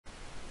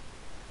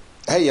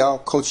Hey y'all,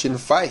 Coach in the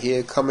Fight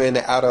here, coming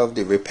out of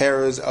the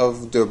Repairers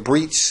of the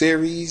Breach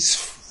series,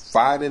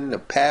 finding the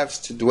paths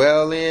to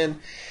dwell in.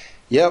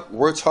 Yep,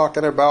 we're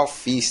talking about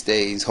feast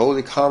days,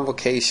 holy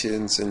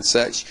convocations, and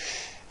such.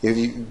 If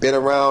you've been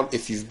around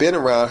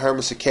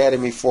Hermas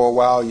Academy for a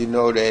while, you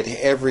know that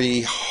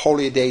every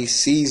holy day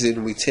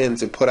season we tend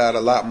to put out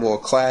a lot more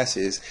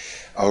classes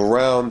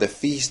around the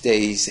feast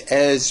days,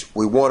 as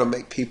we want to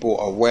make people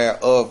aware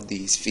of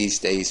these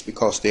feast days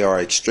because they are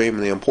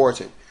extremely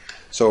important.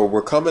 So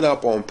we're coming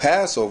up on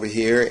Passover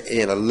here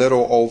in a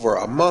little over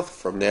a month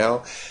from now,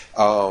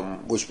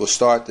 which will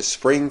start the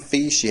spring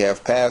feast. You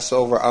have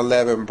Passover,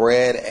 unleavened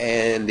bread,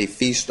 and the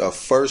Feast of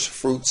First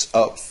Fruits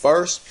up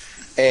first.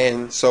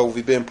 And so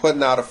we've been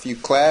putting out a few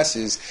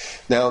classes.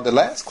 Now, the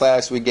last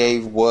class we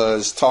gave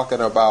was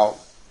talking about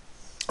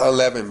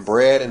unleavened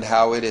bread and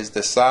how it is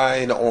the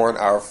sign on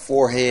our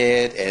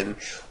forehead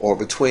or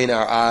between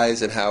our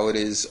eyes, and how it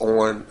is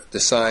on the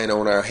sign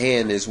on our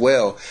hand as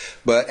well.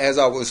 But as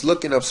I was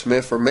looking up some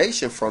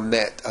information from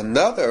that,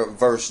 another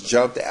verse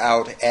jumped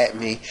out at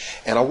me,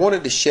 and I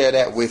wanted to share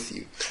that with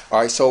you.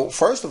 All right, so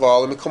first of all,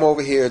 let me come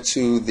over here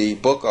to the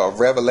book of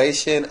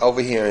Revelation,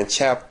 over here in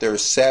chapter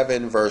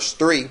 7, verse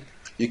 3.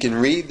 You can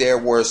read there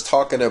where it's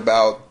talking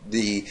about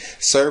the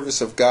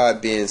service of God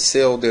being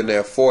sealed in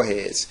their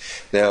foreheads.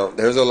 Now,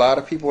 there's a lot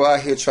of people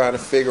out here trying to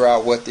figure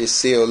out what this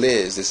seal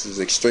is. This is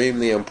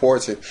extremely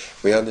important.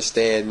 We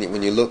understand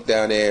when you look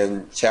down there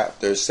in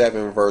chapter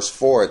 7, verse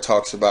 4, it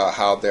talks about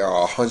how there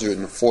are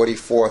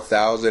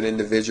 144,000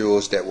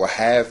 individuals that will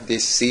have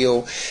this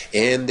seal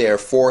in their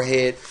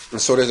forehead. And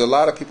so there's a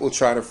lot of people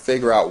trying to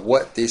figure out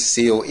what this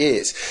seal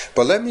is.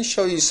 But let me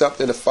show you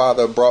something the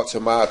Father brought to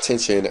my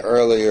attention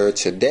earlier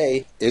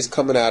today. It's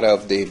coming out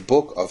of the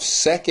book of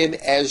 2nd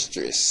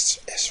Esdras.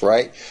 That's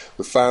right.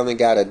 We finally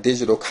got a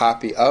digital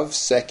copy of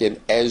 2nd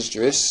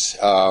Esdras.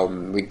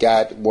 We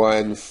got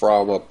one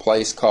from a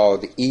place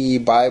called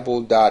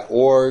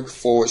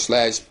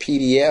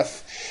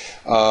ebible.org/PDF.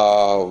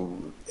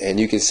 And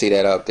you can see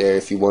that up there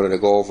if you wanted to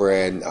go over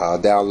and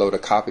download a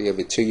copy of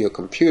it to your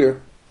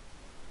computer.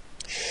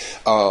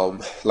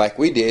 Like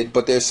we did.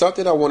 But there's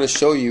something I want to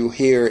show you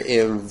here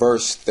in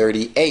verse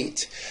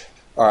 38.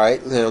 All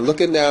right, now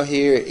looking down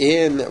here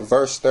in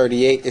verse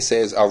 38, it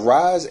says,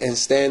 "Arise and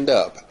stand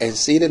up and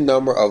see the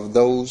number of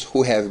those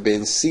who have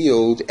been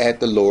sealed at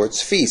the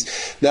Lord's feast."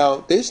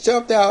 Now, this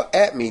jumped out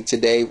at me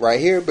today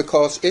right here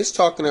because it's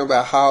talking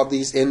about how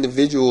these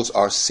individuals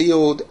are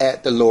sealed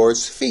at the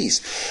Lord's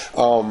feast.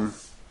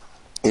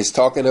 It's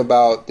talking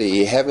about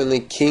the heavenly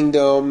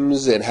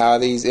kingdoms and how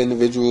these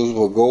individuals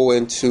will go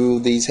into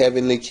these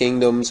heavenly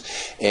kingdoms,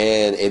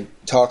 and it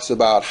talks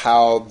about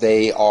how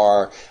they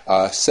are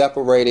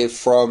separated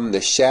from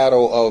the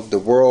shadow of the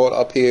world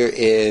up here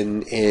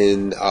in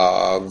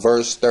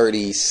verse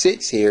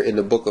 36 here in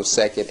the book of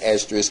 2nd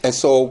Esdras. And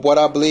so what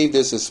I believe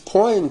this is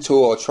pointing to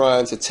or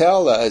trying to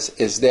tell us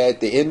is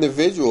that the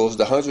individuals,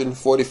 the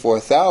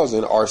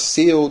 144,000, are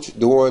sealed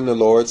during the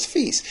Lord's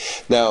feast.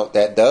 Now,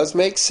 that does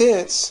make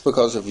sense,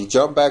 because if you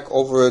jump back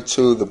over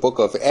to the book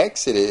of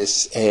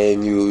Exodus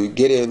and you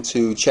get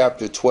into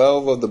chapter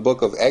 12 of the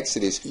book of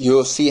Exodus,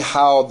 you'll see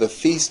how the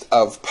Feast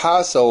of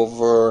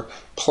Passover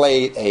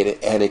played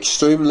an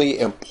extremely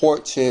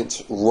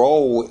important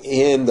role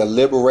in the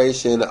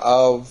liberation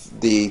of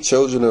the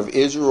children of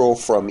Israel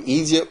from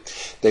Egypt.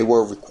 They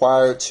were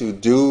required to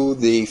do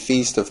the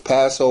Feast of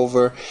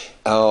Passover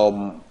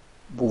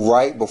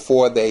right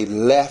before they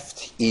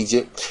left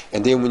Egypt.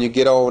 And then when you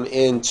get on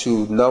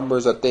into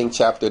Numbers, I think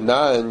chapter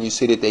 9, you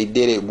see that they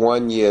did it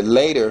 1 year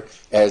later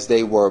as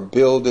they were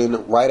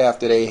building, right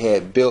after they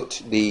had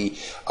built the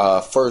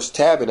first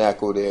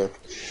tabernacle there.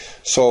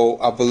 So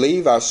I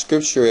believe our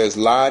scripture is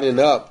lining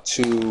up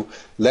to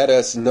let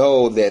us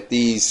know that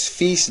these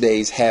feast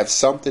days have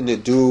something to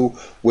do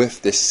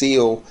with the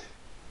seal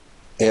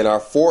in our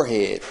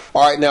forehead.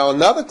 All right, now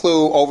another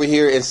clue over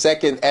here in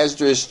 2nd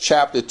Esdras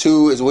chapter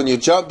 2 is when you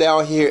jump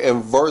down here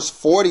in verse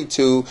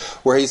 42,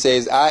 where he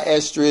says, "I,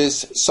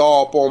 Esdras,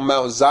 saw upon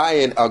Mount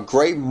Zion a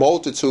great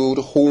multitude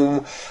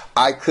whom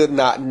I could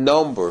not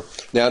number."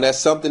 Now that's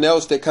something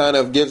else that kind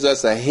of gives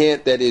us a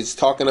hint that it's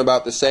talking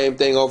about the same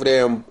thing over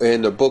there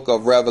in the book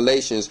of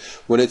Revelations,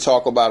 when they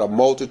talk about a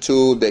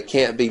multitude that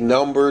can't be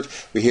numbered.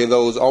 We hear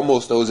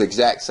almost those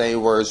exact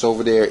same words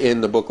over there in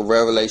the book of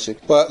Revelation.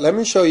 But let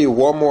me show you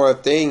one more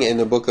thing in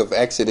the book of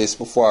Exodus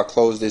before I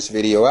close this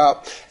video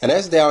out, and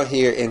that's down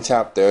here in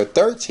chapter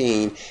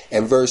 13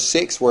 and verse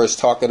 6, where it's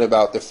talking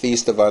about the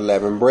Feast of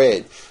Unleavened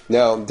Bread.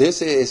 Now this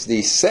is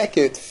the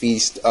second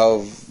feast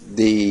of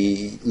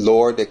the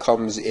Lord that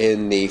comes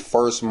in the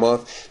first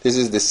month. This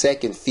is the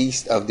second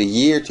feast of the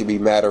year, to be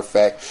matter of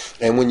fact.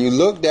 And when you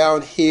look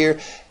down here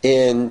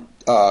in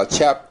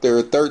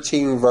chapter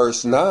 13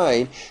 verse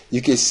 9,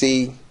 you can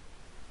see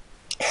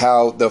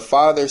how the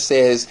Father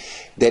says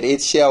that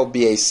it shall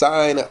be a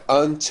sign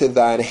unto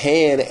thine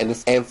hand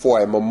and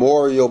for a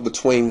memorial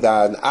between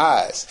thine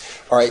eyes.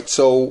 All right,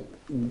 so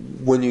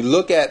when you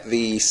look at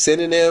the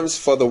synonyms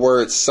for the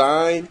word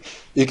sign,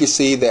 you can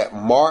see that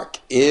mark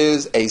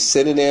is a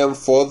synonym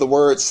for the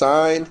word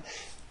sign.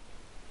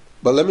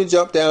 But let me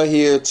jump down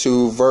here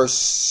to verse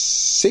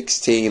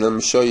 16. Let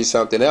me show you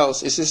something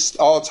else. It's just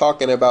all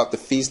talking about the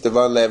Feast of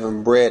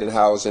Unleavened Bread and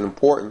how it's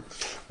important.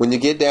 When you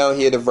get down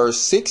here to verse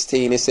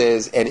 16, it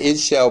says, "And it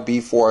shall be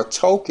for a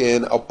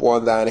token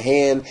upon thine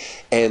hand,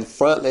 and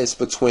frontlets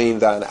between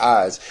thine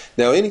eyes."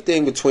 Now,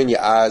 anything between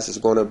your eyes is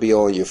going to be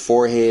on your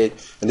forehead.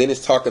 And then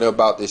it's talking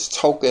about this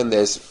token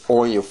that's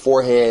on your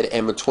forehead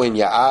and between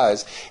your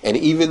eyes. And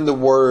even the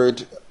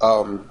word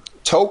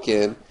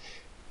token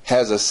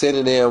has a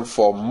synonym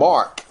for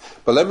mark.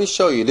 But let me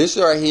show you. This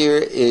right here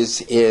is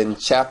in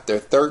chapter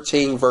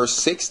 13, verse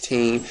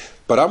 16.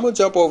 But I'm going to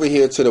jump over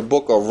here to the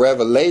book of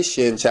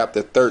Revelation,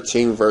 chapter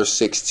 13, verse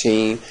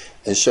 16,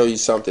 and show you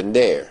something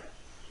there.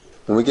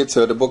 When we get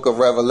to the book of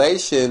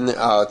Revelation,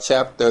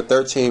 chapter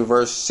 13,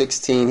 verse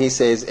 16, he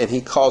says, "And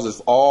he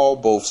causeth all,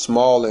 both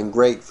small and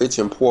great, rich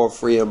and poor,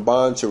 free and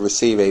bond, to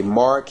receive a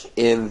mark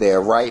in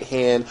their right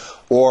hand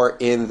or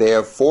in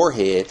their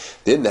forehead."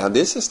 Then now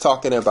this is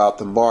talking about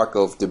the mark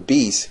of the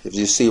beast, if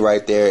you see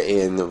right there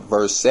in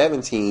verse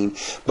 17.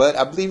 But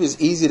I believe it's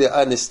easy to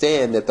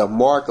understand that the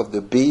mark of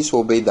the beast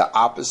will be the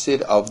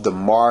opposite of the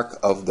mark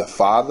of the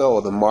Father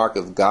or the mark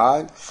of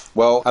God.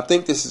 Well, I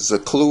think this is a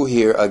clue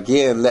here,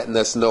 again, letting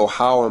us know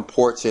how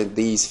important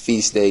these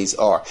feast days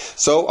are.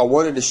 So I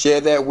wanted to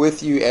share that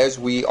with you as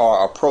we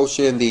are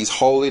approaching these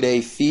holy day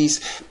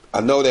feasts. I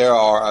know there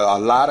are a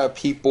lot of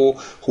people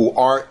who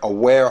aren't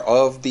aware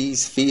of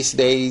these feast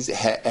days,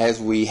 as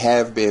we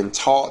have been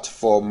taught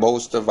for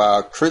most of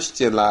our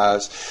Christian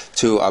lives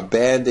to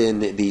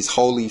abandon these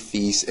holy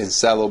feasts and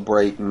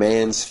celebrate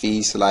man's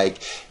feasts like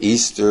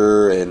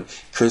Easter and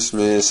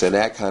Christmas and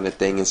that kind of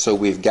thing. And so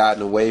we've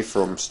gotten away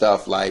from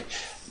stuff like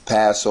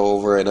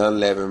Passover and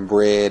unleavened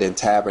bread and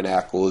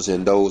tabernacles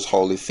and those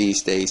holy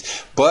feast days.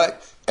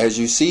 But as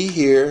you see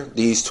here,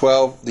 these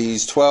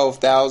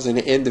 12,000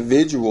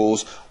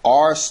 individuals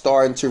are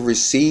starting to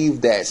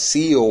receive that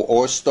seal,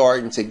 or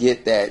starting to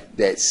get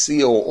that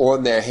seal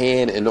on their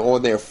hand and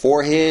on their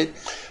forehead.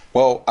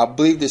 Well, I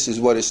believe this is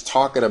what it's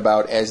talking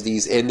about, as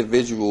these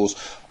individuals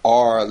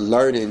are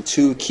learning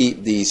to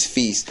keep these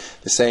feasts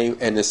the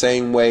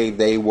same way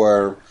they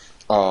were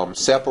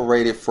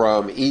separated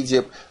from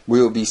Egypt.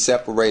 We will be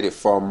separated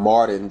from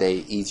modern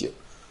day Egypt.